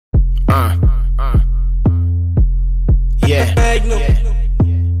Yeah.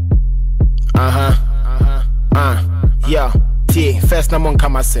 Yeah. T. First na mon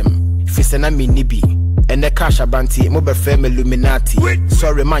kamasem. Fisena mi nibi. And the cash abanti, mobile fame Illuminati.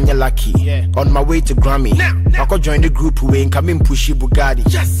 Sorry man, you're lucky. On my way to Grammy, I could join the group who ain't coming pushy Bugatti.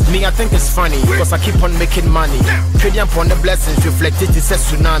 Me, I think it's funny, because I keep on making money. Trading upon the blessings reflected, it's a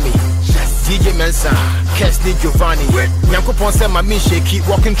tsunami. DJ Mensa, Kesley Giovanni. Yankopon said my mission, keep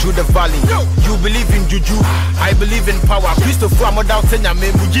walking through the valley. You believe in juju, I believe in power. Christopher, I'm doubting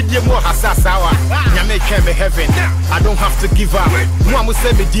Yame, Mujidi more Hasasawa. Yame came in heaven, I don't have to give up. Mwamu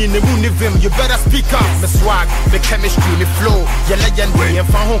said me din, you better speak up. The swag, the chemistry, the flow, your legendary. And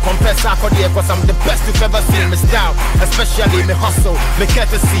from home compare Sarkodie, cause I'm the best you've ever seen. My style, especially my hustle, my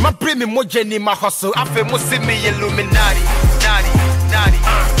courtesy. My brain, me more Jenny, my hustle. I feel most see me Illuminati, naughty.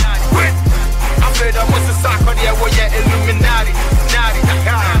 I feel that most of Sarkodie, well, yeah, Illuminati,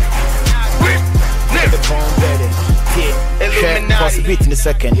 Illuminati. Beat in a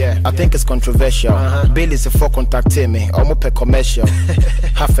second, I think it's controversial. Bill is a for contacting me, almost per commercial.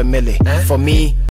 $500,000 for me.